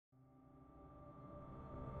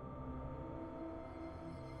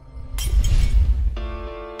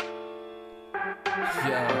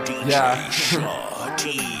Yeah.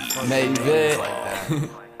 Maybe.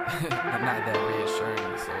 Not that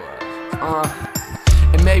reassuring, so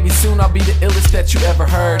And maybe soon I'll be the illest that you ever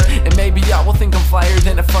heard. And maybe y'all will think I'm flyer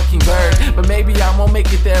than a fucking bird. But maybe I won't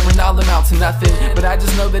make it there and I'll amount to nothing. But I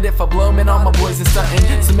just know that if I blow, man, all my boys are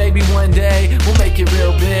stuntin'. So maybe one day we'll make it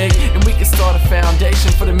real big, and we can start a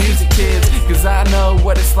foundation for the music kids. Cause I know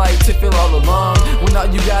what it's like to feel all alone when all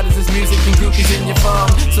you got is this music and groupies in your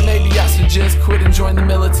phone. So maybe I should just quit and join the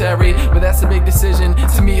military. But that's a big decision,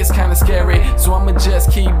 to me it's kinda scary. So I'ma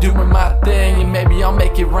just keep doing my thing, and maybe I'll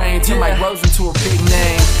make it rain, turn my rose into a big name.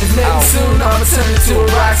 And maybe soon I'ma turn into a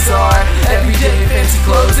rock star. Every day in fancy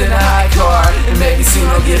clothes in a high car. And maybe soon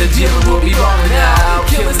I'll get a gym and we'll be ballin' out,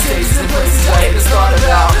 killing stages and places I hate to start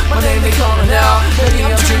about. My name they calling out, maybe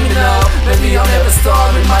I'm dreaming of. Maybe I'll never star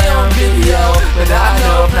in my own video. But I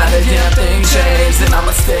know if not a damn thing changed, then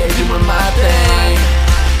I'ma stay doing my thing.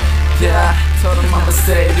 Yeah, told them I'ma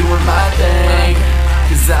stay doing my thing.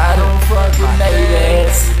 Cause I don't fuck with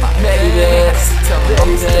maybes.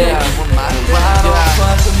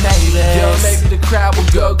 Yo, maybe the crowd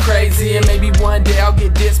will go crazy, and maybe one day I'll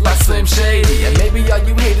get dissed by Slim Shady. And maybe all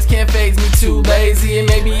you haters can't faze me, too lazy. And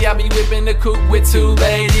maybe I'll be whipping the coupe with two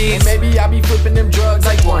ladies. And maybe I'll be flipping them drugs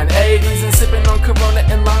like 180s, and sipping on Corona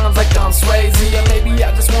and limes like Don Swayze. And maybe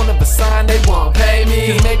I just want a sign they won't pay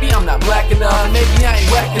me. Cause maybe I'm not black enough, maybe I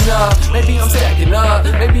ain't whack enough. Maybe I'm stacking up,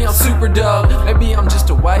 maybe I'm super dope. Maybe I'm just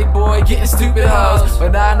a white boy getting stupid hoes.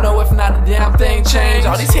 But I know if not a damn thing change,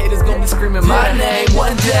 all these haters gon' be screaming my name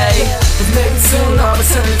one day. Cause maybe soon I'ma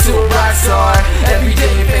turn into a rock star. Every day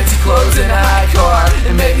in fancy clothes in a high car.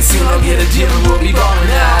 And maybe soon I'll get a gym and we'll be ballin'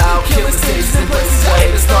 out, killing stages and places I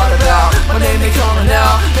hate to start about. My name they calling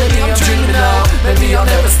out, maybe I'm dreaming of. Maybe I'll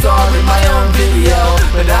never star in my own video.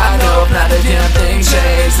 But I know if not a damn thing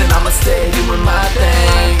changed, then I'ma stay doing my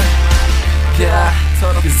thing. Yeah,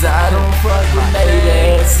 cause I don't fuck with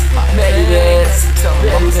maybes. No,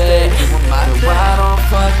 I don't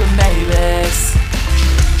fuck with maybes.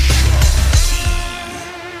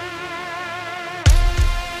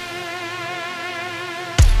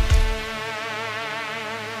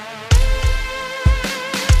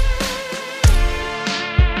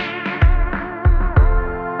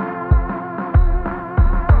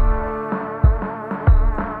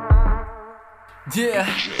 Yeah.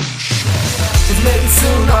 Cause maybe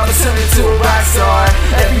soon I'ma turn into a rock star.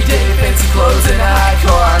 Every day in fancy clothes in a high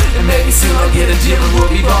car. And maybe soon I'll get a gym and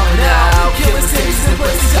we'll be ballin' out, killing stages and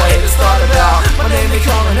places I hate to start about. My name they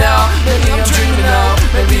calling out, maybe I'm dreaming of.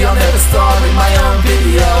 Maybe I'll never star in my own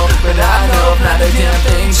video. But I know if not a damn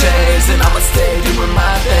thing changed, then I'ma stay doing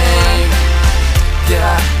my thing.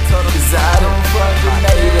 Yeah, cause I don't fuck with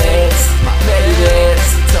maybes.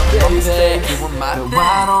 No,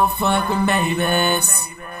 I don't fuck with maybes.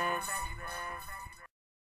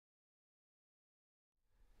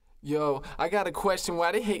 Yo, I got a question,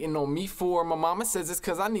 why they hating on me for? My mama says it's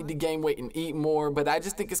cause I need to gain weight and eat more. But I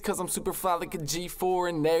just think it's cause I'm super fly like a G4.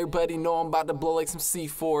 And everybody know I'm about to blow like some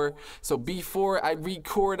C4. So before I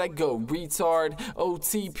record, I go retard.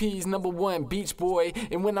 O.t.p's #1 beach boy.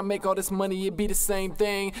 And when I make all this money, it be the same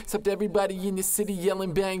thing, except everybody in your city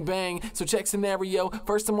yelling bang bang. So check scenario,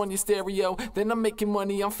 first I'm on your stereo, then I'm making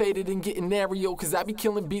money, I'm faded and getting aerial. Cause I be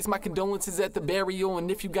killing beats, my condolences at the burial.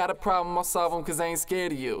 And if you got a problem, I'll solve them cause I ain't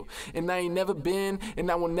scared of you. And I ain't never been,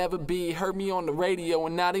 and I will never be. Heard me on the radio,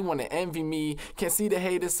 and now they wanna envy me. Can't see the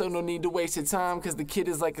haters, so no need to waste your time. Cause the kid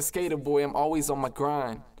is like a skater boy, I'm always on my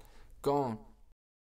grind. Gone.